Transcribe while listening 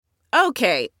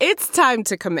Okay, it's time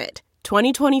to commit.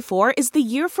 2024 is the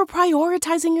year for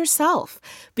prioritizing yourself.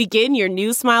 Begin your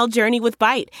new smile journey with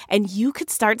Byte, and you could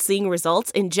start seeing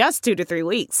results in just 2 to 3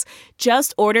 weeks.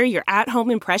 Just order your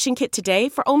at-home impression kit today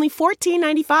for only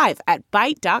 $14.95 at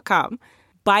Byte.com.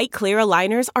 Byte Clear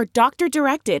aligners are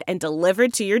doctor-directed and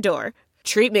delivered to your door.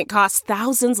 Treatment costs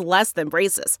thousands less than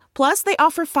braces. Plus, they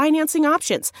offer financing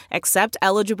options, accept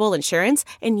eligible insurance,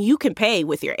 and you can pay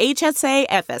with your HSA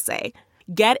FSA.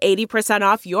 Get 80%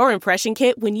 off your impression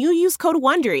kit when you use code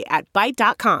WONDERY at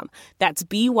Byte.com. That's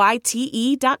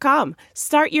BYTE.com.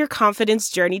 Start your confidence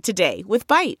journey today with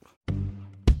Byte.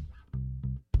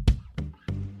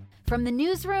 From the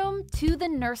newsroom to the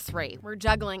nursery, we're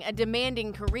juggling a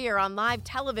demanding career on live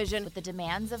television with the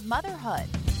demands of motherhood.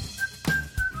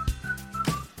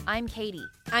 I'm Katie.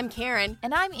 I'm Karen.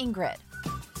 And I'm Ingrid.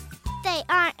 They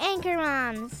are Anchor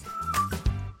Moms.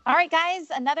 All right,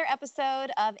 guys, another episode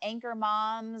of Anchor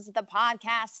Moms, the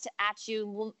podcast at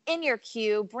you in your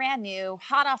queue, brand new,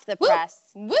 hot off the press.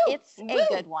 Woo! It's a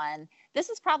good one. This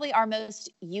is probably our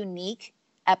most unique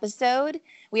episode.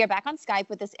 We are back on Skype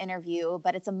with this interview,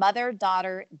 but it's a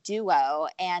mother-daughter duo,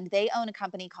 and they own a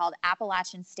company called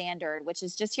Appalachian Standard, which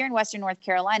is just here in Western North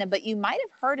Carolina, but you might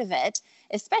have heard of it,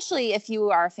 especially if you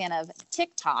are a fan of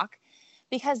TikTok,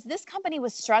 because this company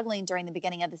was struggling during the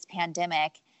beginning of this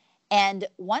pandemic. And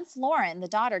once Lauren, the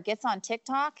daughter, gets on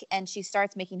TikTok and she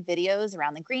starts making videos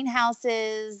around the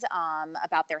greenhouses,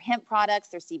 about their hemp products,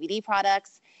 their CBD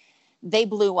products, they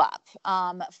blew up.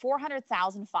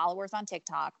 400,000 followers on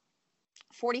TikTok,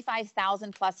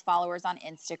 45,000 plus followers on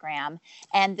Instagram.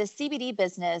 And the CBD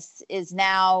business is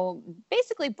now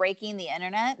basically breaking the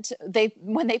internet.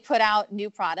 When they put out new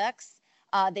products,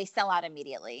 they sell out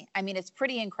immediately. I mean, it's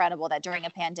pretty incredible that during a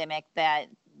pandemic that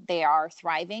they are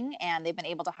thriving, and they've been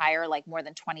able to hire like more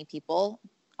than 20 people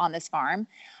on this farm.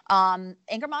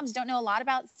 Anchor Moms don't know a lot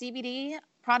about CBD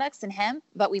products and hemp,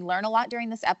 but we learn a lot during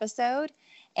this episode.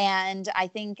 And I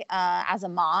think as a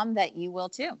mom that you will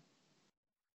too.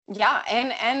 Yeah.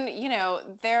 And, you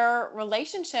know, their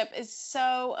relationship is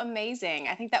so amazing.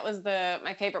 I think that was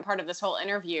my favorite part of this whole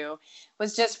interview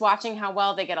was just watching how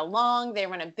well they get along. They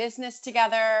run a business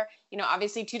together, you know,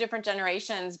 obviously 2 different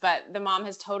generations, but the mom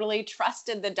has totally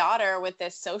trusted the daughter with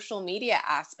this social media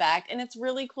aspect. And it's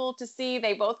really cool to see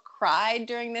they both cried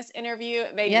during this interview.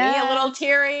 It made me a little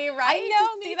teary, right? I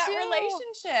know, to see that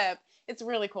relationship. It's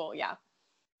really cool. Yeah.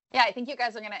 Yeah, I think you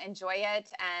guys are going to enjoy it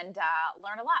and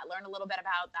learn a lot. Learn a little bit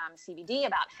about CBD,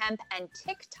 about hemp, and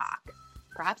TikTok.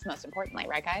 Perhaps most importantly,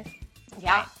 right, guys?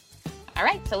 Yeah. All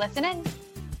right, so listen in.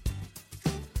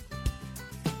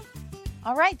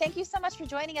 All right, thank you so much for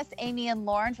joining us, Amy and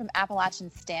Lauren from Appalachian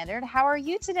Standard. How are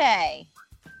you today?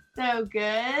 So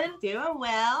good. Doing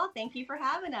well. Thank you for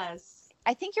having us.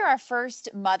 I think you're our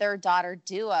first mother-daughter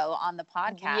duo on the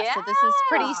podcast, so this is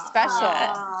pretty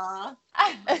special.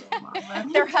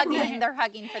 They're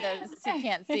hugging for those who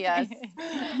can't see us.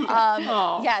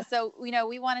 Yeah, so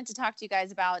we wanted to talk to you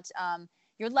guys about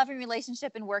your loving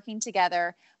relationship and working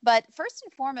together. But first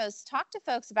and foremost, talk to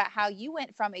folks about how you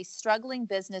went from a struggling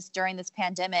business during this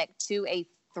pandemic to a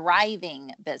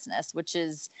thriving business, which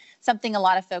is something a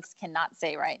lot of folks cannot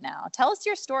say right now. Tell us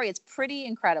your story. It's pretty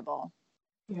incredible.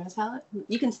 You want to tell it?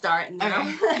 You can start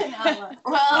now.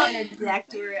 Well,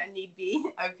 interject where I need be.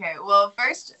 Okay. Well,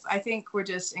 first, I think we're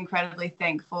just incredibly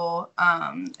thankful,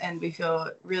 and we feel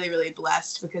really, really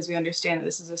blessed because we understand that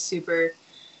this is a super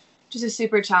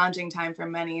challenging time for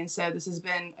many, and so this has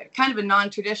been kind of a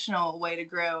non-traditional way to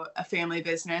grow a family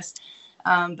business,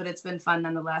 but it's been fun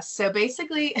nonetheless. So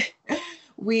basically,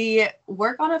 we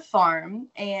work on a farm,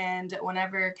 and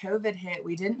whenever COVID hit,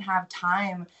 we didn't have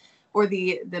time or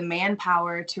the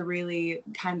manpower to really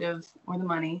or the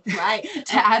money, right,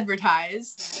 to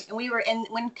advertise. And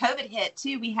when COVID hit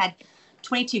too, we had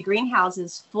 22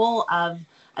 greenhouses full of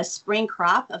a spring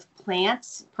crop of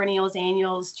plants, perennials,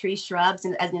 annuals, tree shrubs,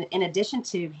 and in addition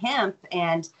to hemp.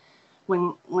 And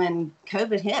when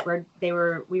COVID hit, we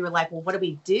were like, well, what do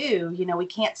we do? You know, we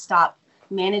can't stop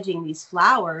managing these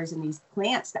flowers and these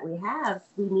plants that we have.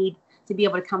 We need to be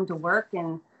able to come to work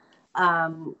and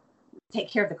take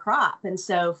care of the crop. And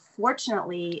so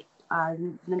fortunately,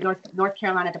 the North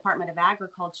Carolina Department of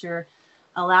Agriculture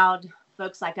allowed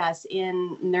folks like us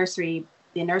in the nursery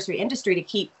industry to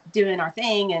keep doing our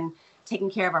thing and taking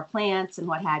care of our plants and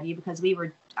what have you, because we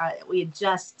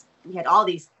had all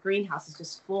these greenhouses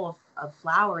just full of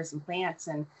flowers and plants.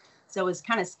 And so it was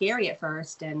kind of scary at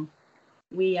first. And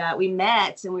we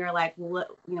met and we were like, well,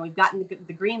 we've gotten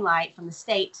the green light from the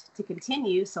state to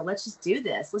continue. So let's just do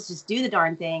this. Let's just do the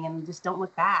darn thing and just don't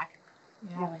look back.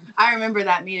 Yeah. I remember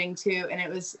that meeting too. And it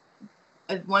was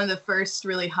one of the first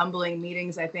really humbling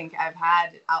meetings I think I've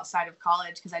had outside of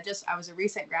college, because I was a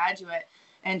recent graduate,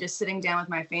 and just sitting down with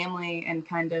my family and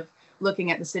kind of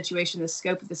looking at the situation, the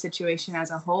scope of the situation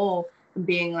as a whole, and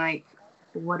being like,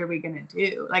 what are we going to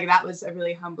do? Like, that was a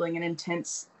really humbling and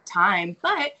intense time.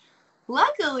 But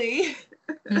luckily,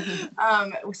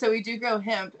 so we do grow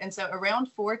hemp. And so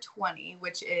around 420,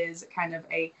 which is kind of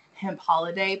a hemp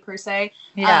holiday per se,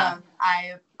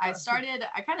 I started,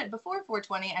 before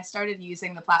 420, I started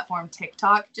using the platform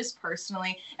TikTok just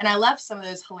personally. And I left some of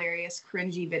those hilarious,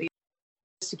 cringy videos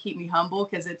to keep me humble,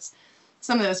 because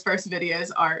some of those first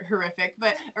videos are horrific.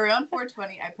 But around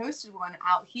 420, I posted one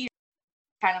out here,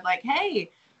 kind of like, hey,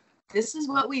 this is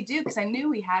what we do, because I knew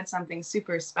we had something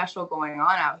super special going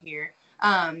on out here.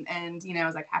 And, you know, I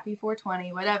was like, happy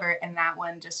 420, whatever. And that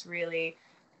one just really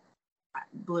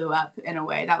blew up in a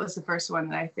way. That was the first one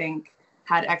that I think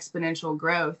had exponential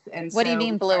growth. And what do you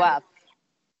mean blew up?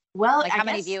 Well, like, how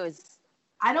many views?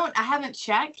 I haven't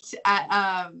checked.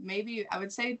 Maybe I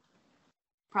would say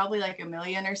probably like 1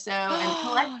 million or so.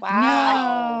 And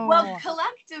wow. Well,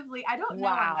 collectively, I don't know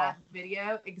on that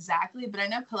video exactly, but I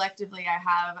know collectively I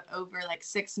have over like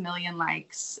 6 million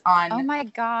likes on. Oh my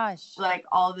gosh. Like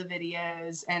all the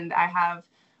videos, and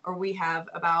we have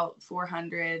about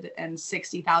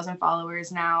 460,000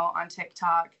 followers now on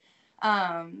TikTok.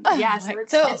 Yeah,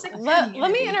 so let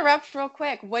me interrupt real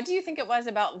quick. What do you think it was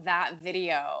about that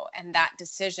video and that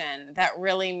decision that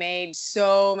really made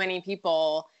so many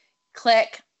people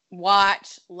click,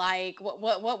 watch, like? What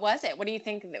was it? What do you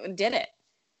think that did it?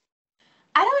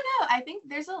 I don't know. I think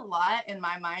there's a lot in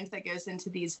my mind that goes into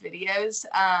these videos.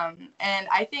 And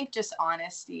I think just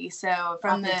honesty. So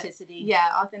from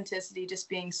authenticity, just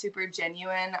being super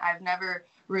genuine.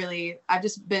 I've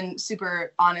just been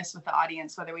super honest with the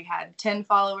audience, whether we had 10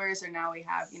 followers or now we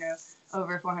have, you know,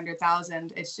 over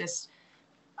 400,000. It's just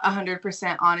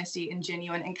 100% honesty and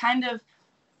genuine, and kind of,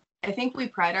 I think we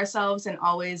pride ourselves in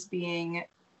always being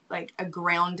like a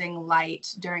grounding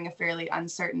light during a fairly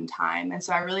uncertain time. And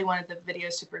so I really wanted the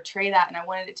videos to portray that. And I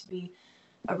wanted it to be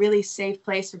a really safe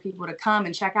place for people to come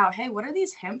and check out, hey, what are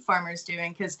these hemp farmers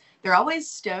doing? Because they're always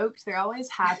stoked, they're always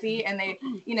happy. And they,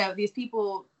 you know, these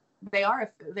people, they're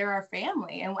our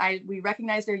family. And we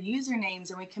recognize their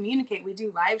usernames, and we communicate, we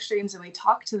do live streams, and we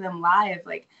talk to them live.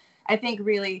 Like, I think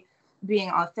really being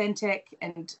authentic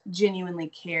and genuinely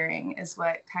caring is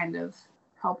what kind of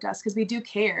helped us, because we do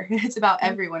care. It's about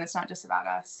everyone. It's not just about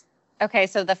us. Okay,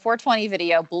 so the 420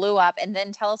 video blew up, and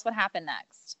then tell us what happened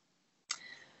next.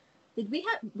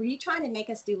 Were you trying to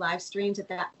make us do live streams at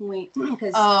that point?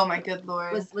 Oh my good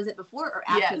Lord. Was it before or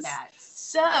after that?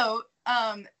 So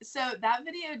that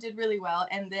video did really well.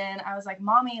 And then I was like,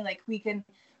 Mommy, like, we can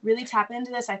really tap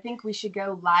into this. I think we should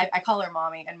go live. I call her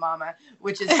Mommy and Mama,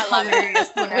 which is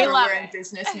hilarious whenever we're in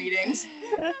business meetings.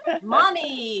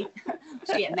 Mommy.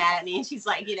 She get mad at me, and she's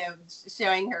like, you know,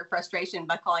 showing her frustration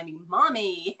by calling me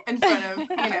Mommy in front of,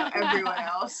 you know, everyone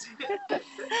else.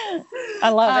 I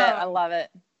love it.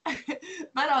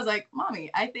 But I was like,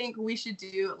 Mommy, I think we should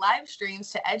do live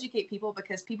streams to educate people,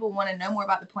 because people want to know more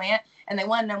about the plant and they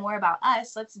want to know more about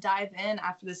us. Let's dive in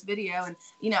after this video. And,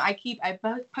 you know, I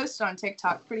post on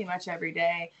TikTok pretty much every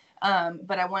day.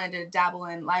 But I wanted to dabble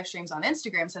in live streams on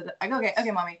Instagram. So I go,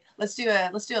 okay, Mommy, let's do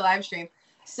a live stream.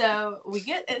 So we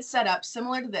get it set up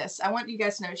similar to this. I want you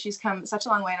guys to know she's come such a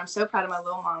long way, and I'm so proud of my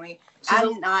little mommy.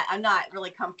 I'm not really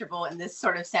comfortable in this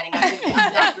sort of setting.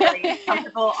 I'm not really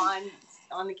comfortable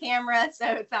on the camera, so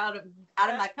it's out of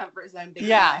my comfort zone. Big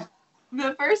time.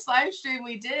 The first live stream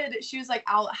we did, she was like,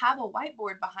 I'll have a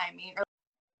whiteboard behind me or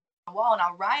a wall, and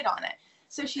I'll write on it.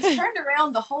 So she's turned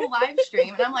around the whole live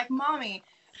stream, and I'm like, Mommy.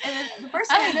 And then the first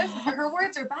thing I noticed, her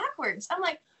words are backwards. I'm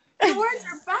like, your words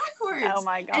are backwards. Oh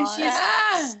my God. And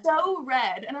she's so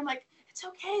red. And I'm like, it's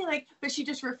okay. Like, but she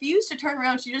just refused to turn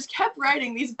around. She just kept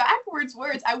writing these backwards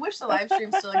words. I wish the live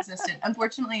stream still existed.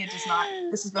 Unfortunately, it does not.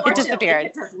 This is before it disappeared.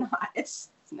 It does not.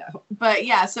 No. But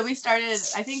yeah, so we started,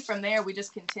 I think from there, we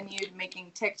just continued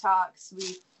making TikToks.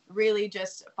 We really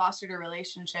just fostered a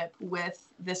relationship with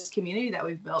this community that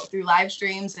we've built through live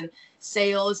streams and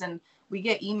sales. And we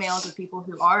get emails of people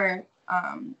who are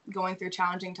going through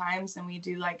challenging times, and we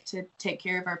do like to take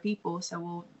care of our people. So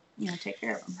we'll, you know, take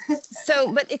care of them.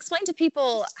 So, but explain to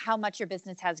people how much your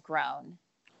business has grown.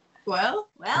 Well,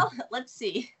 let's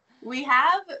see. We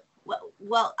have,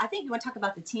 well, I think you want to talk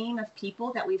about the team of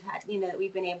people that we've had, you know, that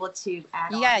we've been able to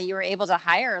add on. Yeah, you were able to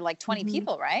hire like 20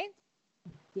 people, right?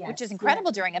 Yes. Which is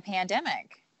incredible during a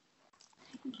pandemic.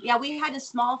 Yeah, we had a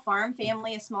small farm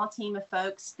family, a small team of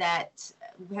folks that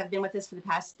have been with us for the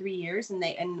past 3 years,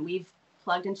 and we've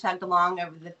plugged and chugged along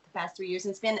over the past 3 years,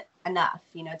 and it's been enough.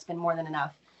 You know, it's been more than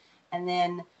enough. And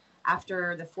then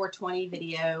after the 420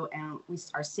 video and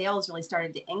our sales really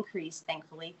started to increase,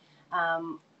 thankfully,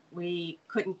 we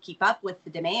couldn't keep up with the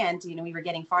demand. You know, we were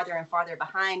getting farther and farther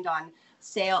behind on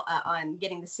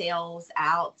getting the sales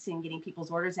out and getting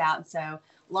people's orders out. And so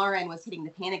Lauren was hitting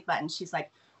the panic button. She's like,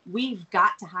 we've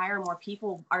got to hire more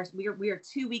people. We are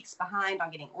 2 weeks behind on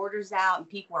getting orders out, and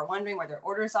people are wondering where their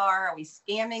orders are. Are we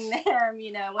scamming them?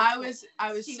 You know, I was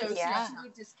so She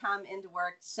would just come into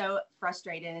work so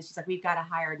frustrated, and she's like, we've got to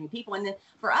hire new people. And then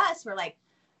for us, we're like,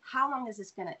 how long is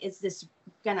this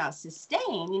gonna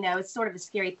sustain? You know, it's sort of a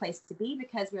scary place to be,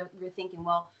 because we're thinking,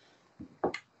 well,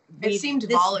 it seemed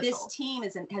volatile. This team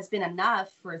has been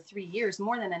enough for 3 years,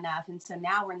 more than enough. And so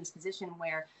now we're in this position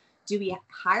where, do we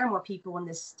hire more people in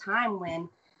this time when,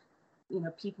 you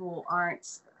know, people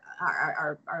aren't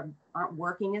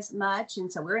working as much? And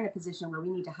so we're in a position where we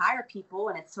need to hire people,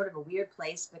 and it's sort of a weird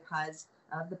place because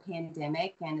of the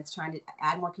pandemic, and it's trying to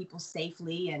add more people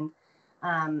safely. And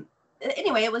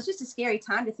anyway, it was just a scary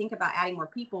time to think about adding more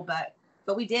people, but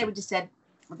we did. We just said,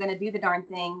 we're going to do the darn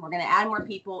thing. We're going to add more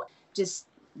people. Just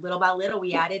little by little,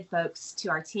 we added folks to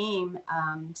our team.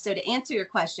 So to answer your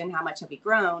question, how much have we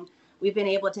grown? We've been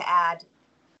able to add,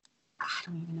 I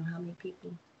don't even know how many people.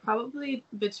 Probably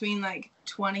between like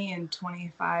 20 and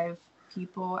 25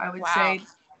 people, I would Wow. say.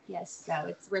 Yes,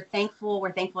 so we're thankful.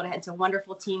 We're thankful to have, it's a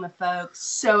wonderful team of folks.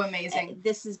 So amazing.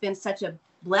 This has been such a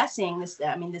blessing. This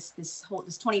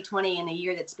 2020, in a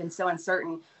year that's been so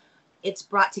uncertain, it's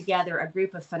brought together a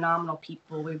group of phenomenal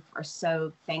people. We are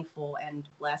so thankful and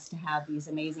blessed to have these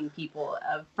amazing people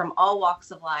from all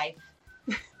walks of life.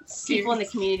 People in the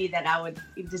community that I wouldn't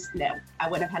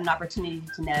have had an opportunity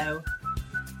to know.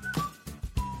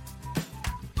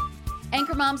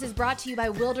 Anchor Moms is brought to you by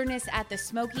Wilderness at the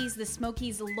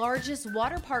Smokies largest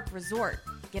water park resort.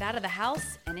 Get out of the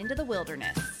house and into the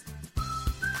wilderness.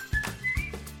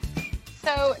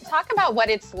 So talk about what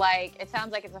it's like. It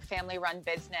sounds like it's a family-run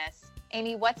business.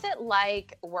 Amy, what's it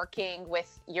like working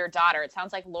with your daughter? It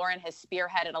sounds like Lauren has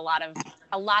spearheaded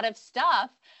a lot of stuff.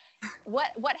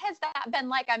 What has that been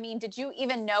like? I mean, did you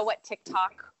even know what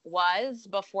TikTok was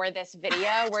before this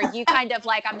video? Were you kind of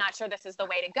like, I'm not sure this is the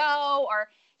way to go? Or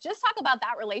just talk about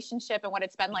that relationship and what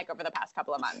it's been like over the past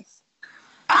couple of months.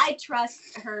 I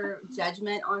trust her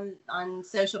judgment on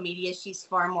social media. She's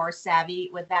far more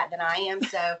savvy with that than I am.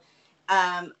 So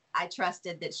I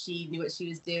trusted that she knew what she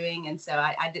was doing. And so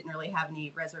I didn't really have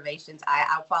any reservations.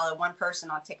 I follow one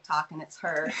person on TikTok, and it's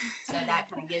her. So that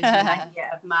kind of gives you an idea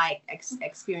of my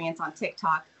experience on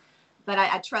TikTok. But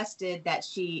I trusted that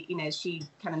she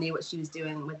kind of knew what she was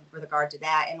doing with regard to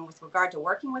that. And with regard to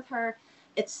working with her,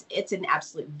 it's an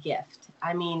absolute gift.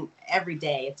 I mean, every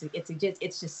day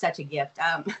it's just such a gift.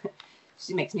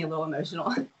 She makes me a little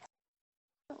emotional.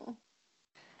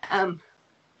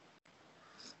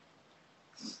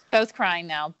 Both crying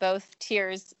now, both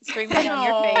tears streaming down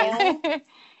your face.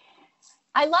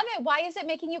 I love it. Why is it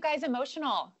making you guys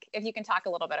emotional? If you can talk a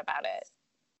little bit about it.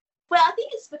 Well, I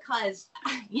think it's because,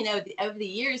 over the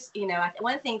years,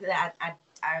 one thing that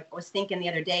I was thinking the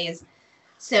other day is,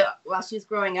 so while she was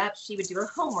growing up, she would do her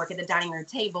homework at the dining room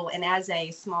table. And as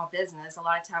a small business, a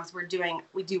lot of times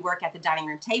we do work at the dining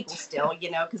room table still,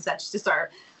 because that's just our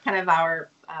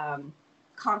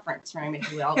conference room,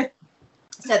 if you will.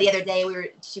 So the other day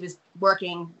she was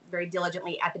working very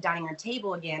diligently at the dining room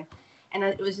table again. And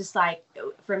it was just like,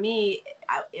 for me,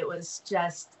 I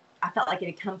felt like it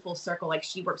had come full circle. Like,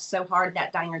 she worked so hard at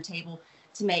that dining room table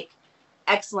to make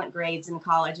excellent grades in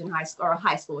college and high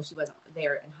school. She wasn't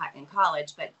there in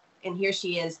college, and here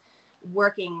she is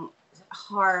working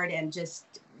hard and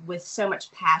just with so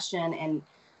much passion. And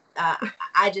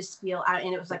I just feel,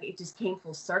 and it was like, it just came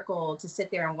full circle to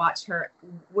sit there and watch her.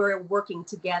 We're working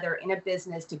together in a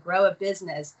business to grow a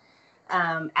business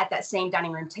at that same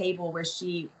dining room table where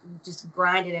she just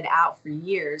grinded it out for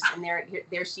years. And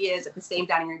there she is at the same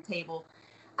dining room table,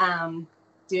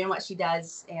 doing what she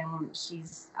does. And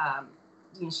she's,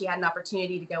 she had an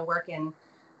opportunity to go work in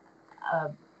a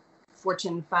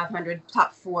Fortune 500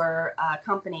 top 4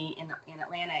 company in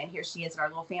Atlanta. And here she is at our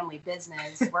little family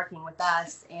business working with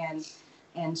us. And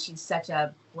she's such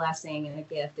a blessing and a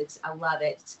gift. I love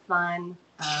it. It's fun.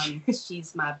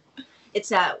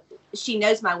 She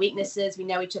knows my weaknesses. We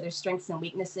know each other's strengths and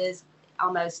weaknesses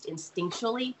almost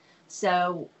instinctually.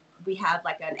 So we have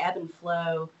like an ebb and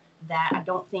flow that I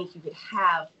don't think you could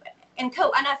have. And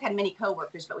I know I've had many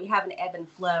coworkers, but we have an ebb and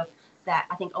flow that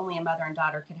I think only a mother and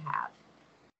daughter could have.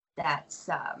 That's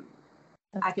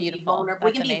I can be vulnerable.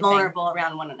 We can be vulnerable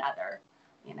around one another,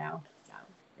 So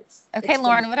okay,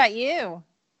 Lauren, what about you?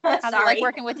 How's it like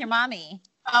working with your mommy?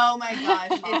 Oh my gosh,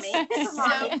 Mommy. it's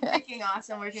so freaking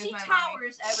awesome working She with my mommy.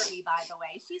 towers over me, by the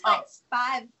way. She's Oh.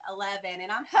 like 5'11",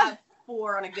 and I'm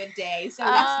 5'4" on a good day. So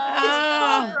this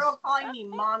small girl calling me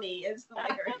mommy is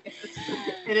hilarious.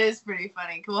 It is pretty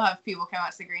funny. We'll have people come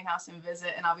out to the greenhouse and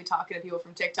visit, and I'll be talking to people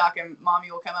from TikTok, and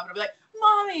mommy will come up and I'll be like,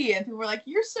 mommy, and people are like,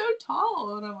 you're so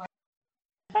tall, and I'm like,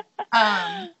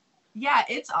 yeah,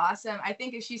 it's awesome. I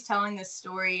think as she's telling this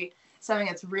story, something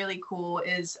that's really cool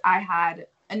is I had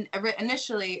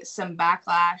initially some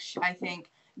backlash, I think,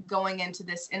 going into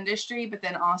this industry, but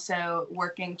then also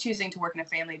choosing to work in a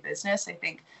family business. I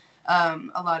think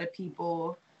a lot of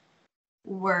people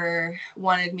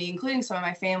wanted me, including some of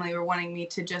my family, were wanting me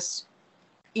to just,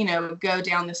 go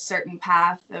down this certain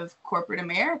path of corporate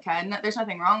America. And there's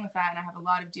nothing wrong with that. And I have a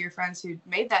lot of dear friends who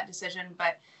made that decision,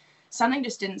 but something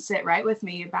just didn't sit right with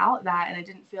me about that. And I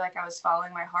didn't feel like I was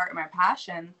following my heart and my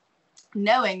passion,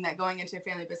 knowing that going into a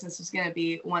family business was going to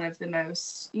be one of the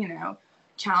most,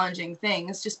 challenging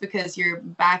things, just because you're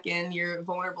back in your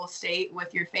vulnerable state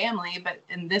with your family. But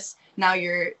in this, now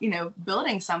you're,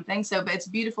 building something. So, but it's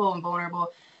beautiful and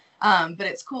vulnerable. But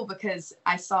it's cool because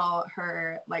I saw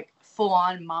her like full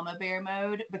on mama bear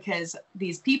mode, because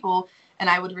these people, and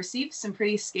I would receive some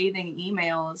pretty scathing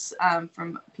emails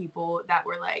from people that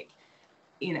were like,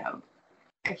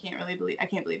 I can't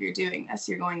believe you're doing this.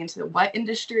 You're going into the what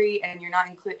industry, and you're not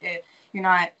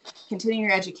continuing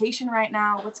your education right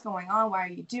now. What's going on? Why are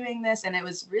you doing this? And it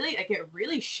was really, it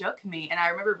really shook me. And I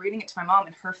remember reading it to my mom,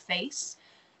 and her face,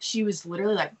 she was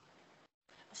literally like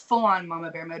full on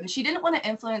mama bear mode. And she didn't want to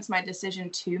influence my decision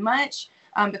too much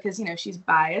because, she's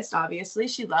biased, obviously.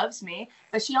 She loves me,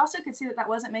 but she also could see that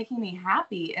wasn't making me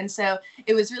happy. And so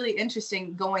it was really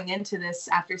interesting going into this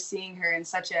after seeing her in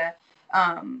such a,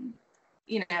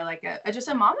 just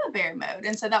a mama bear mode.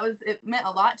 And so it meant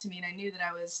a lot to me. And I knew that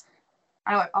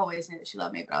I always knew that she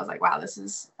loved me, but I was like, wow,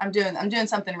 I'm doing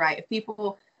something right. If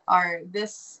people are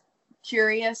this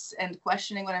curious and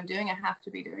questioning what I'm doing, I have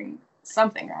to be doing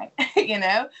something right,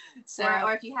 So,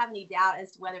 or if you have any doubt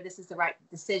as to whether this is the right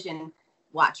decision,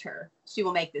 watch her. She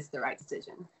will make this the right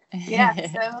decision. Yeah.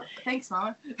 So thanks,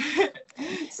 Mama.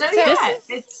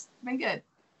 It's been good.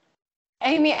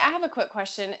 Amy, I have a quick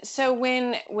question. So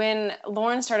when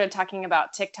Lauren started talking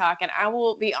about TikTok, and I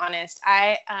will be honest,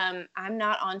 I'm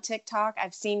not on TikTok.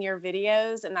 I've seen your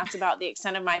videos, and that's about the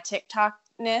extent of my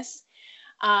TikTokness.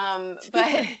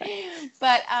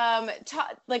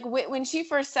 When she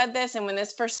first said this, and when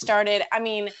this first started, I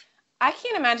mean, I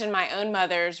can't imagine my own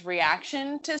mother's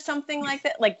reaction to something like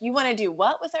that. Like, you want to do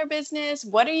what with our business?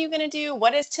 What are you going to do?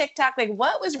 What is TikTok? Like,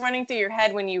 what was running through your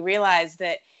head when you realized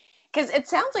that? Because it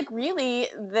sounds like really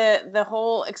the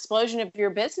whole explosion of your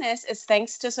business is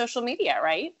thanks to social media,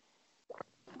 right?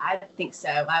 I think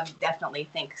so. I definitely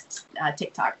think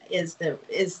TikTok is the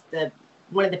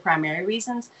one of the primary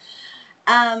reasons.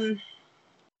 Again,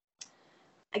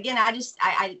 I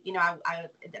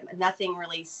nothing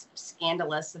really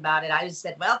scandalous about it. I just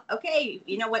said, well, okay,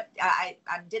 you know what? I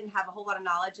didn't have a whole lot of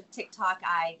knowledge of TikTok.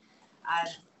 I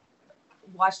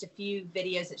watched a few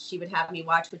videos that she would have me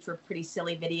watch, which were pretty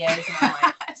silly videos. And I'm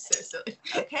like, so silly.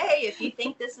 Okay, if you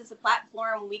think this is a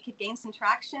platform we could gain some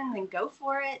traction, then go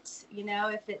for it.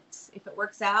 If it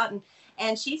works out,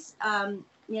 and she's done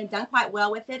quite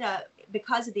well with it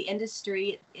because of the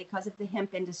industry, because of the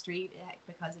hemp industry,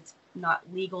 because it's not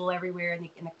legal everywhere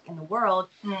in the world.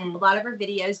 A lot of her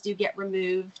videos do get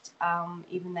removed,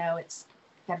 even though it's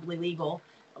federally legal.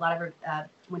 A lot of her,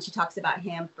 when she talks about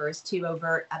hemp or is too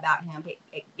overt about hemp,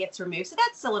 it gets removed. So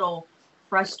that's a little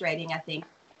frustrating, I think,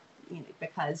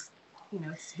 because,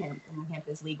 it's hemp, and hemp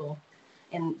is legal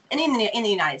in the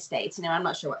United States. I'm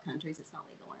not sure what countries it's not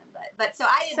legal in, but so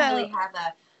I didn't really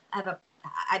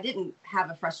I didn't have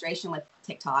a frustration with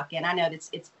TikTok, and I know that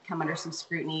it's come under some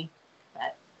scrutiny,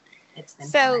 but it's been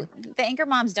fine. The Anchor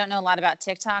Moms don't know a lot about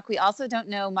TikTok. We also don't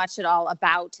know much at all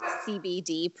about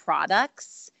CBD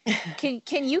products. Can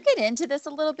you get into this a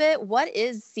little bit? What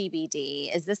is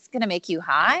CBD? Is this going to make you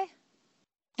high?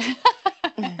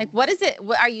 Like, what is it?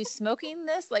 Are you smoking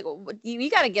this? Like, you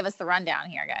got to give us the rundown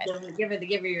here, guys. Give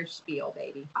her your spiel,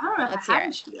 baby. I don't know. Let's if I hear have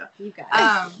it. a spiel. You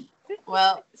got it.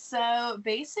 Well, so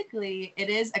basically it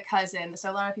is a cousin. So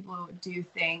a lot of people do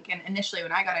think, and initially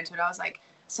when I got into it, I was like,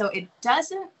 so it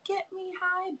doesn't get me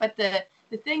high, but the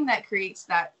thing that creates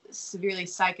that severely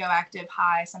psychoactive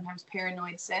high, sometimes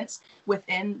paranoid sense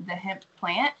within the hemp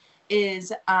plant is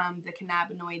the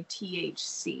cannabinoid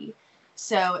THC.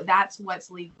 So that's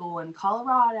what's legal in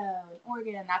Colorado and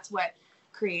Oregon. That's what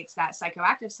creates that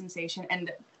psychoactive sensation.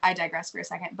 And I digress for a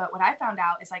second, but what I found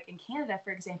out is, like, in Canada,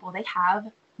 for example, they have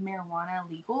marijuana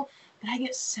legal, but I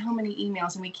get so many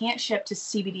emails, and we can't ship to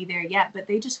CBD there yet, but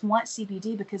they just want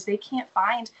CBD because they can't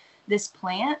find this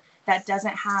plant that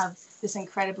doesn't have this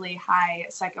incredibly high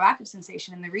psychoactive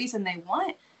sensation. And the reason they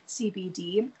want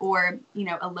CBD, or, you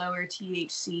know, a lower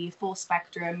THC full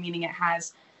spectrum, meaning it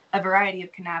has a variety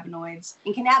of cannabinoids.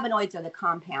 And cannabinoids are the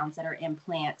compounds that are in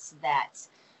plants that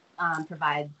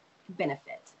provide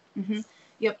benefit. Mm-hmm.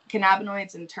 Yep,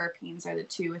 cannabinoids and terpenes are the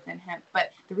two within hemp.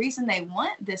 But the reason they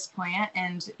want this plant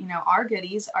and, you know, our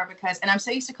goodies are because, and I'm so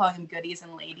used to calling them goodies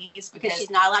and ladies because she's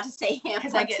not allowed to say him.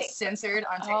 Because I get censored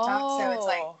on TikTok, so it's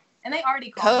like, and they already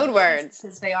call code them words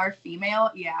because they are female,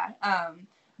 yeah.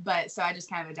 But so I just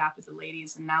kind of adapted the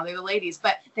ladies, and now they're the ladies.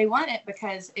 But they want it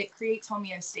because it creates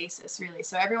homeostasis, really.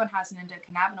 So everyone has an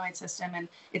endocannabinoid system, and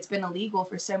it's been illegal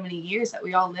for so many years that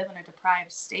we all live in a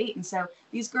deprived state. And so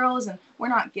these girls, and we're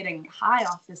not getting high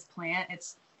off this plant.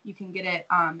 You can get it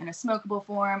in a smokable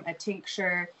form, a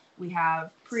tincture. We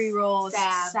have pre-rolls,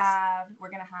 salve.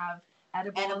 We're going to have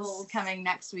edibles coming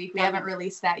next week. We haven't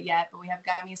released that yet, but we have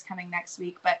gummies coming next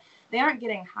week. But they aren't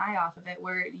getting high off of it.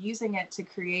 We're using it to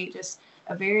create just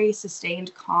a very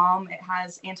sustained calm. It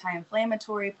has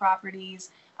anti-inflammatory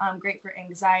properties, great for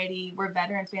anxiety. We're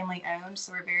veteran family owned,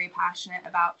 so we're very passionate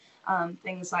about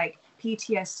things like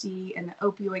PTSD and the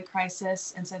opioid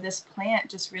crisis. And so this plant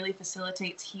just really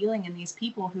facilitates healing in these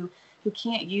people who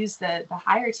can't use the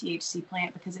higher THC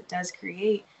plant because it does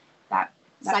create that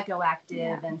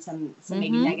psychoactive and some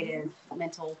maybe negative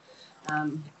mental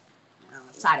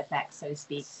side effects, so to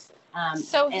speak.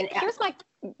 Here's my,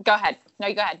 go ahead. No,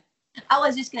 you go ahead. I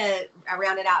was just going to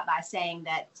round it out by saying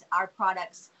that our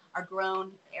products are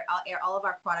grown, all of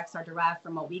our products are derived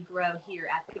from what we grow here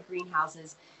at the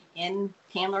greenhouses in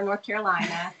Candler, North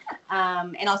Carolina,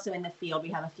 and also in the field. We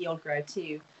have a field grow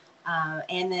too.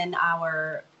 And then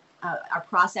our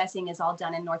processing is all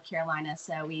done in North Carolina.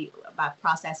 So by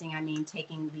processing, I mean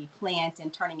taking the plant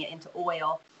and turning it into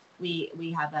oil.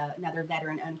 We have another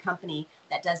veteran-owned company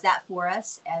that does that for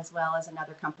us, as well as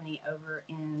another company over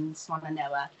in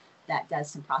Swannanoa that does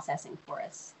some processing for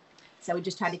us. So we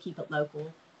just try to keep it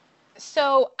local.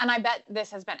 So, and I bet this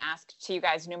has been asked to you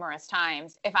guys numerous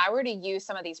times, if I were to use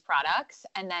some of these products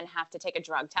and then have to take a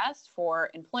drug test for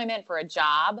employment, for a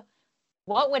job,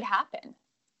 what would happen?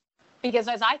 Because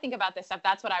as I think about this stuff,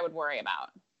 that's what I would worry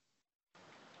about.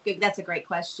 That's a great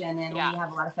question. And we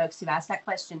have a lot of folks who've asked that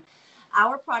question.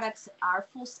 Our products are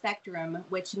full spectrum,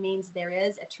 which means there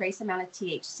is a trace amount of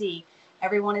THC.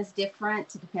 Everyone is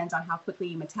different. It depends on how quickly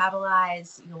you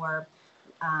metabolize, your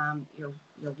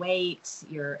weight,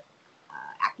 your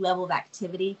level of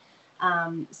activity.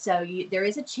 So there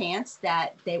is a chance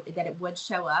that it would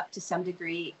show up to some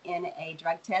degree in a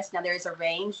drug test. Now there is a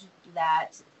range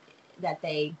that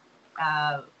they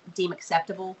deem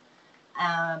acceptable,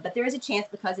 but there is a chance,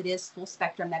 because it is full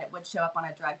spectrum, that it would show up on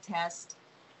a drug test.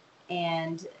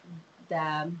 And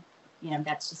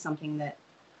that's just something that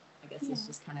I guess is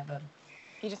just kind of a.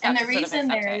 And the reason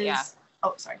there is,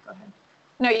 oh, sorry, go ahead.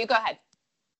 No, you go ahead.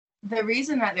 The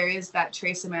reason that there is that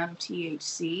trace amount of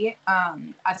THC,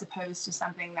 as opposed to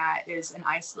something that is an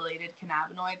isolated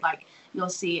cannabinoid, like you'll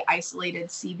see isolated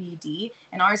CBD,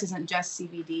 and ours isn't just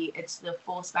CBD, it's the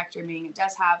full spectrum, meaning it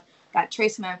does have that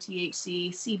trace amount of THC,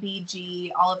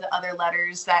 CBG, all of the other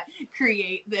letters that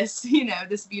create this,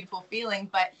 this beautiful feeling.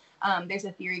 But there's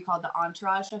a theory called the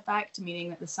entourage effect, meaning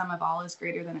that the sum of all is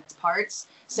greater than its parts.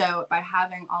 So by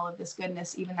having all of this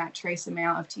goodness, even that trace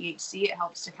amount of THC, it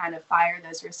helps to kind of fire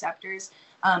those receptors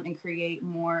and create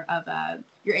more of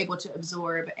you're able to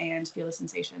absorb and feel the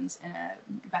sensations in a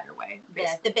better way.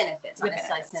 The benefits, not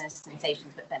necessarily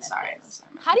sensations, but benefits. Sorry.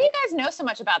 How do you guys know so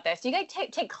much about this? Do you guys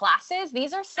take classes?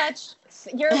 These are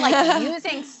you're like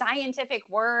using scientific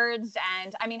words,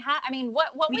 and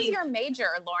what was your major,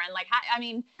 Lauren? Like, how do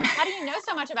you know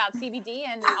so much about CBD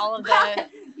and all of the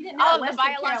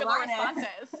biological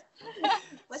responses?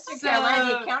 Western Carolina,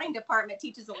 the accounting department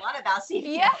teaches a lot about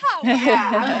CBD. Yeah.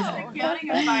 I was an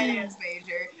accounting and finance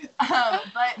major.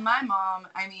 But my mom,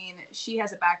 she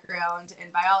has a background in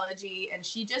biology, and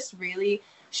she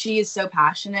is so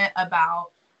passionate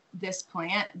about this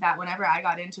plant that whenever I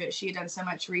got into it, she had done so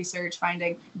much research,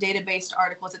 finding data-based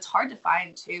articles. It's hard to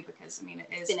find too, because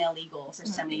it's been illegal for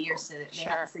so many years. So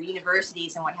for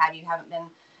universities and what have you haven't been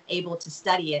able to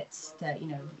study it.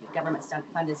 Government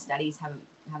funded studies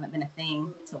haven't been a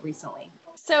thing until recently.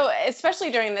 So especially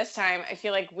during this time, I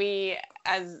feel like we,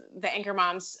 as the Anchor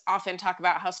Moms, often talk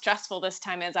about how stressful this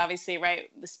time is, obviously, right?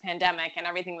 This pandemic and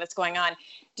everything that's going on.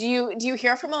 Do you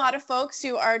hear from a lot of folks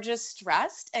who are just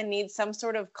stressed and need some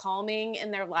sort of calming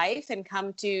in their life and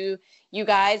come to you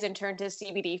guys and turn to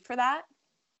CBD for that?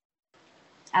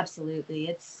 Absolutely.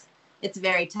 It's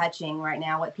very touching right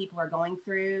now what people are going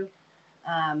through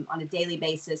on a daily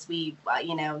basis. We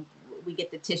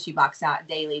get the tissue box out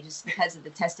daily just because of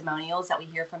the testimonials that we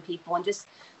hear from people and just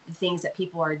the things that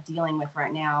people are dealing with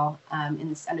right now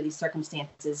under these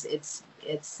circumstances.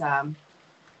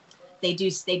 They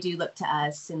do look to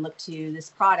us and look to this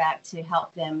product to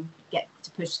help them get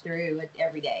to push through it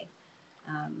every day.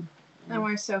 And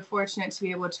we're so fortunate to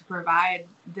be able to provide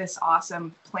this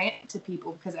awesome plant to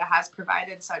people because it has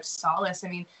provided such solace. I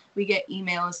mean, we get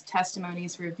emails,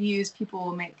 testimonies, reviews. People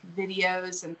will make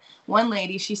videos. And one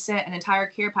lady, she sent an entire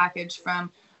care package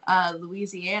from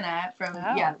Louisiana,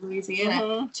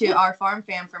 to our farm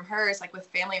fam from hers, like with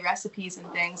family recipes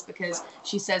and things, because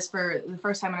she says for the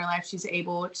first time in her life, she's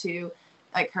able to,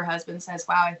 like her husband says,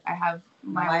 wow, I have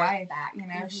my wife back.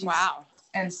 Wow.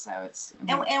 And so it's,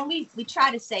 and we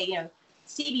try to say,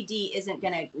 CBD isn't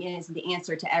the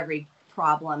answer to every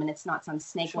problem, and it's not some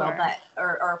snake oil, but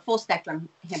or full spectrum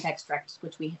hemp extract,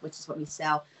 which is what we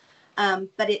sell.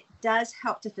 But it does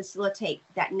help to facilitate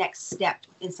that next step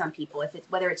in some people.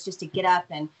 Whether it's just to get up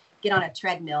and get on a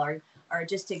treadmill or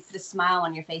just to put a smile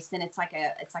on your face, then it's like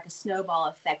a snowball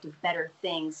effect of better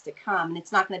things to come. And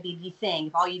it's not going to be the thing.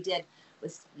 If all you did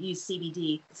was use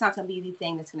CBD, it's not going to be the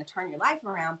thing that's going to turn your life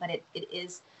around, but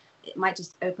it might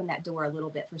just open that door a little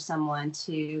bit for someone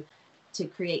to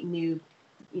create new,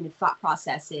 thought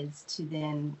processes to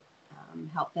then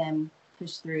help them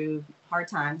push through hard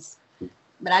times.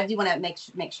 But I do want to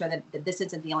make sure that this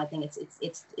isn't the only thing.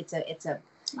 It's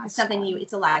something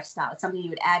it's a lifestyle. It's something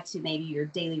you would add to maybe your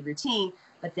daily routine,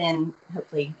 but then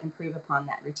hopefully improve upon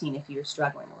that routine if you're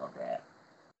struggling a little bit.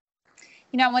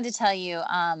 I wanted to tell you,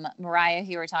 Mariah,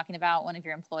 who you were talking about, one of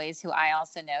your employees who I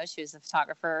also know, she was a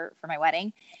photographer for my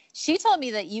wedding. She told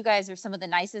me that you guys are some of the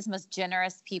nicest, most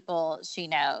generous people she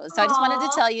knows. So I just wanted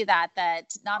to tell you that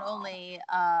not only,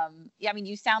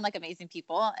 you sound like amazing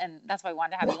people, and that's why I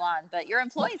wanted to have you on, but your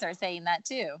employees are saying that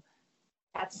too.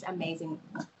 That's amazing.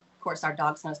 Of course, our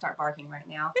dog's going to start barking right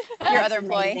now. Your other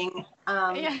employee.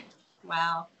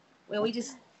 Wow. Well, we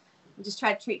just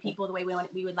try to treat people the way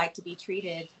we would like to be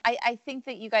treated. I think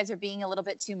that you guys are being a little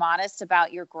bit too modest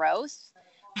about your growth.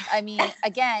 I mean,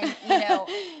 again,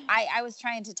 I was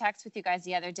trying to text with you guys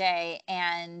the other day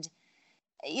and,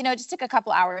 it just took a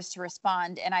couple hours to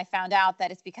respond. And I found out that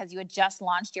it's because you had just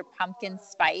launched your pumpkin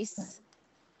spice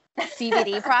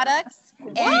CBD products.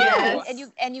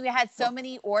 And you had so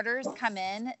many orders come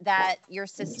in that your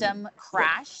system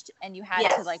crashed and you had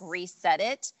to reset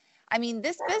it. I mean,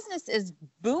 this business is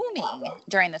booming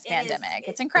during this pandemic.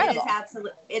 It's incredible.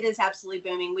 It is absolutely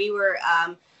booming. We were,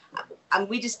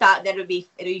 we just thought that it'd be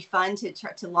fun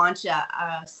to launch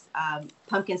a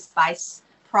pumpkin spice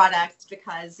product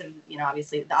because of,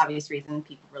 obviously the obvious reason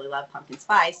people really love pumpkin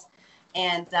spice.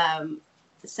 And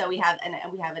so we have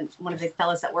one of the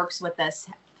fellows that works with us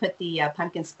put the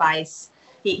pumpkin spice.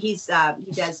 He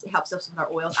helps us with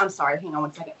our oils. I'm sorry, hang on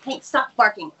one second. Hey, stop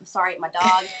barking. I'm sorry, my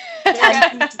dog.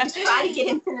 Just try to get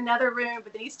him in another room,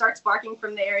 but then he starts barking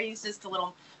from there. He's just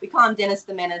we call him Dennis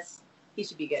the Menace. He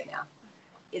should be good now.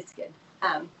 It's good.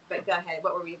 But go ahead.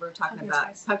 What were we talking about?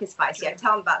 Spice. Pumpkin spice. Yeah,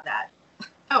 tell him about that.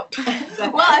 Oh,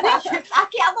 well, I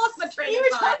lost my train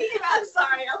of thought. I'm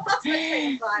sorry, I lost my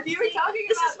train of thought. You were talking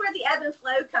about. This is where the ebb and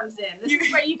flow comes in. This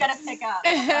is where you got to pick up.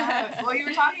 Well, you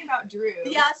were talking about Drew.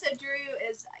 Yeah, so Drew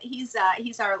he's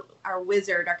our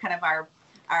wizard,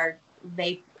 our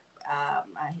vape.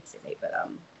 I hate to say vape, but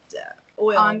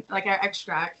oil, on like our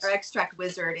extract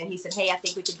wizard. And he said, hey, I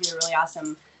think we could do a really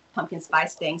awesome pumpkin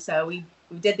spice thing. So we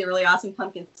did the really awesome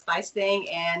pumpkin spice thing,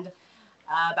 and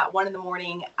about 1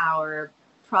 a.m, our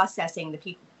processing,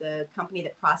 the company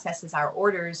that processes our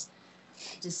orders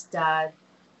just said,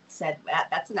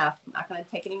 that's enough. I'm not going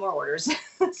to take any more orders.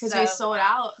 Because we sold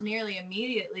out nearly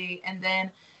immediately. And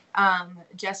then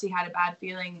Jesse had a bad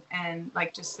feeling and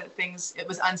just that it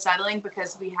was unsettling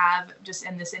because we have just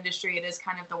in this industry, it is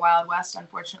kind of the Wild West,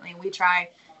 unfortunately. And we try,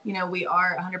 we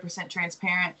are 100%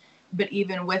 transparent. But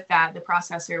even with that, the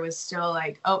processor was still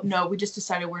like, oh, no, we just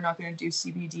decided we're not going to do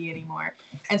CBD anymore.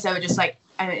 And so just like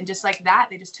that,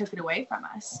 they just took it away from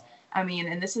us. I mean,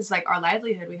 and this is our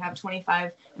livelihood. We have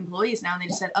 25 employees now, and they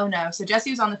just said, oh, no. So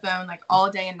Jesse was on the phone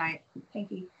all day and night. Thank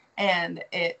you. And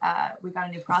we got a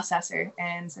new processor.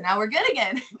 And so now we're good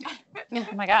again. Oh,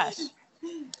 my gosh.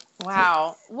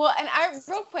 Wow. Well, and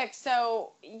real quick,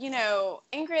 so,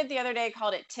 Ingrid the other day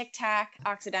called it Tic Tac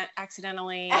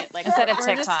accidentally. Instead of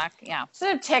TikTok.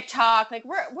 Instead of TikTok,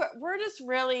 we're just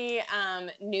really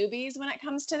newbies when it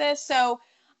comes to this. So,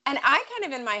 and I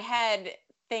kind of in my head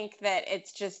think that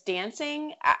it's just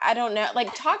dancing. I don't know.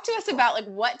 Talk to us about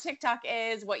what TikTok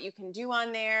is, what you can do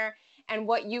on there, and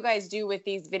what you guys do with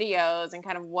these videos and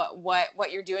kind of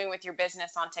what you're doing with your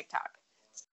business on TikTok.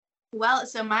 Well,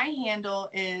 so my handle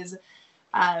is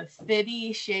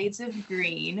Fiddy Shades of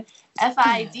Green,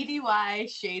 FIDDY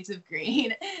Shades of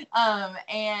Green.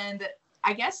 And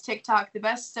I guess TikTok, the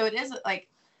best, so it is like,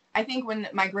 I think when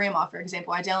my grandma, for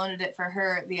example, I downloaded it for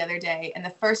her the other day, and the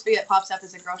first video that pops up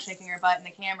is a girl shaking her butt in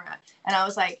the camera. And I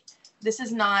was like, this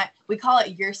is not, we call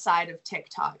it your side of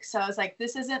TikTok. So I was like,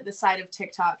 this isn't the side of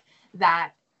TikTok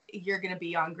that you're going to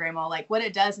be on, grandma. Like what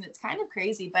it does, and it's kind of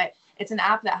crazy, but it's an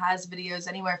app that has videos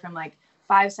anywhere from like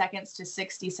 5 seconds to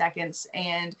 60 seconds.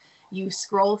 And you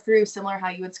scroll through similar how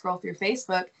you would scroll through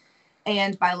Facebook.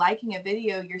 And by liking a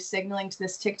video, you're signaling to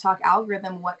this TikTok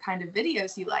algorithm what kind of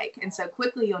videos you like. And so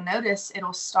quickly you'll notice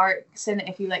it'll start sending,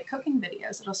 if you like cooking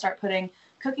videos, it'll start putting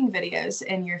cooking videos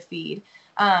in your feed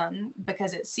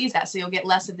because it sees that. So you'll get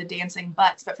less of the dancing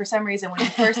butts. But for some reason, when you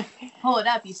first pull it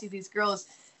up, you see these girls,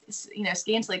 you know,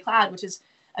 scantily clad, which is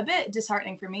a bit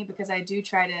disheartening for me because I do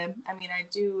try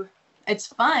to, it's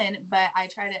fun, but I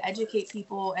try to educate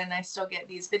people, and I still get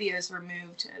these videos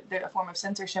removed. They're a form of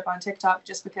censorship on TikTok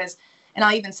just because, and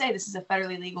I'll even say this is a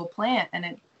federally legal plant,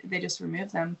 and they just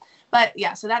remove them. But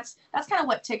yeah, so that's kind of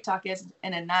what TikTok is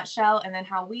in a nutshell. And then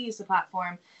how we use the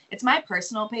platform, it's my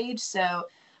personal page. So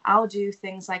I'll do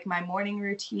things like my morning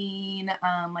routine,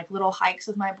 like little hikes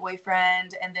with my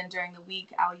boyfriend. And then during the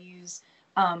week,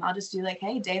 I'll just do like,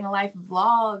 hey, day in the life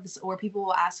vlogs, or people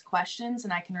will ask questions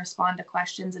and I can respond to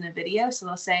questions in a video. So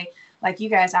they'll say, like you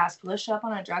guys asked, let's show up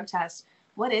on a drug test.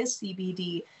 What is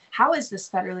CBD? How is this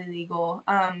federally legal?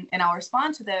 And I'll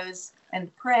respond to those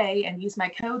and pray and use my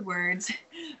code words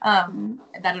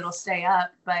that it'll stay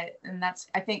up. And that's,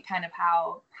 I think, kind of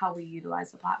how we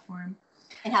utilize the platform.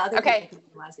 And how other people can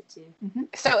utilize it too. Mm-hmm.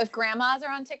 So if grandmas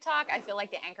are on TikTok, I feel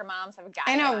like the anchor moms have got.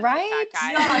 I know, right?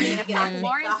 TikTok, guys.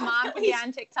 Lauren's mom can be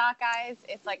on TikTok, guys.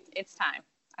 It's like, it's time.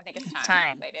 I think it's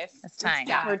time. Ladies. It's time.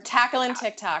 Yeah. We're tackling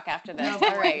TikTok after this.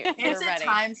 All right. It's a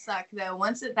time suck though.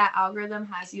 Once that algorithm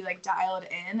has you like dialed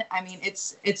in, I mean,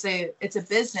 it's a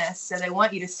business, so they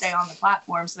want you to stay on the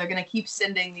platform. So they're going to keep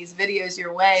sending these videos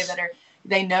your way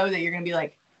they know that you're going to be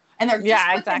like, and they're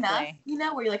just quick enough, you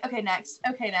know, where you're like, okay, next.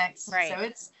 Right. So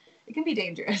it can be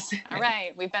dangerous. All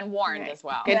right. We've been warned as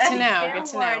well. Good to know. Good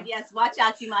to know. Yes. Watch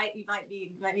out. You might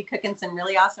be cooking some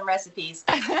really awesome recipes.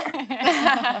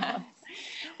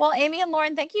 Well, Amy and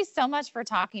Lauren, thank you so much for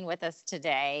talking with us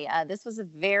today. This was a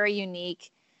very unique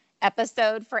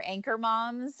episode for Anchor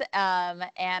Moms. And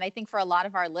I think for a lot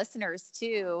of our listeners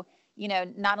too, you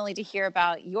know, not only to hear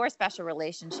about your special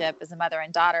relationship as a mother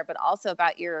and daughter, but also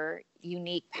about your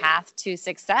unique path to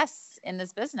success in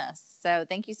this business. So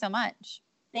thank you so much.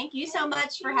 Thank you so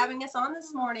much for having us on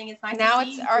this morning. It's nice now to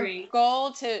see you. Now it's our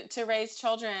goal to raise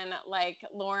children like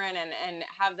Lauren and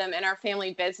have them in our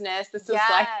family business. This is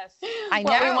like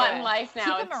what we want in life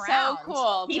now. Keep it's so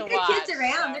cool Keep to your watch. Kids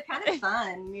around. They're kind of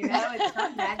fun. You know, it's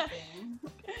not a bad thing.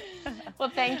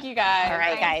 Well, thank you guys. All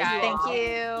right, guys. Thank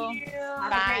you. Thank you.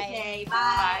 Have Bye. a great day.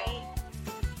 Bye.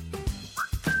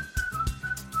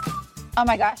 Oh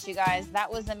my gosh, you guys,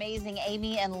 that was amazing.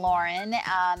 Amy and Lauren,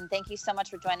 thank you so much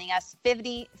for joining us.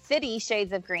 Fiddy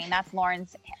Shades of Green. That's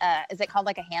Lauren's, is it called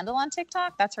like a handle on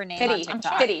TikTok? That's her name on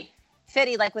TikTok.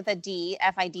 Fiddy, like with a D,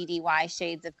 FIDDY,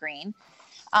 Shades of Green.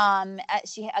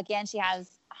 She has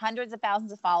hundreds of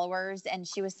thousands of followers, and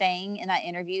she was saying in that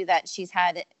interview that she's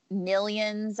had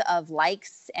millions of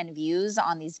likes and views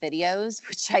on these videos,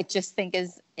 which I just think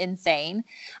is insane.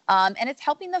 And it's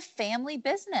helping the family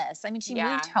business. I mean, she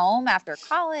moved home after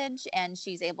college, and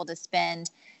she's able to spend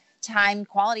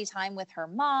quality time with her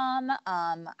mom.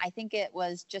 I think it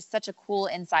was just such a cool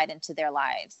insight into their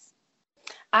lives.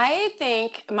 I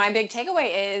think my big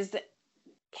takeaway is,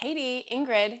 Katie,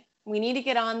 Ingrid, we need to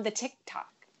get on the TikTok.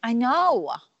 I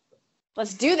know.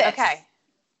 Let's do this. Okay.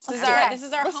 This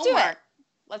is our homework.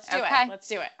 Let's do it. Let's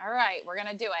do it. All right. We're going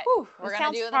to do it. Whew, we're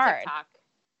going to do the TikTok.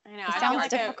 I know.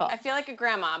 I feel like a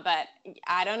grandma, but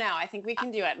I don't know. I think we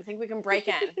can do it. I think we can break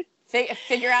in.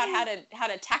 Figure out how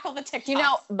to tackle the TikTok. You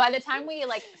know, by the time we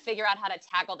figure out how to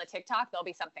tackle the TikTok, there'll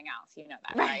be something else. You know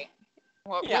that, right?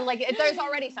 There's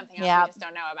already something else. We just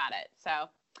don't know about it. So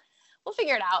we'll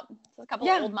figure it out. So a couple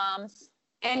of old moms.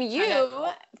 And you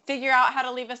figure out how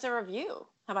to leave us a review.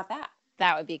 How about that?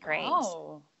 That would be great.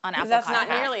 Oh, on Apple that's Podcast. not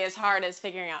nearly as hard as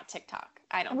figuring out TikTok.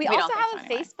 We also have a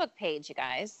Facebook page, you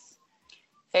guys.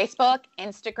 Facebook,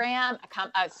 Instagram,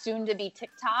 soon to be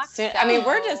TikTok. I mean,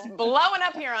 we're just blowing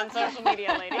up here on social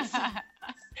media, ladies.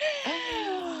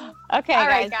 Okay,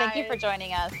 guys. Thank you for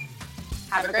joining us.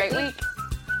 Have a great week.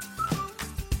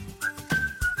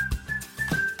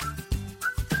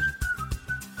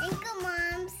 Anchor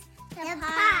Moms, the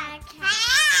podcast.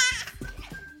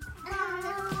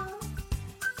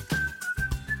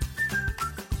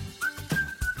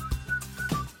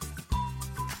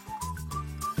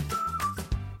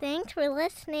 for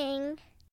listening.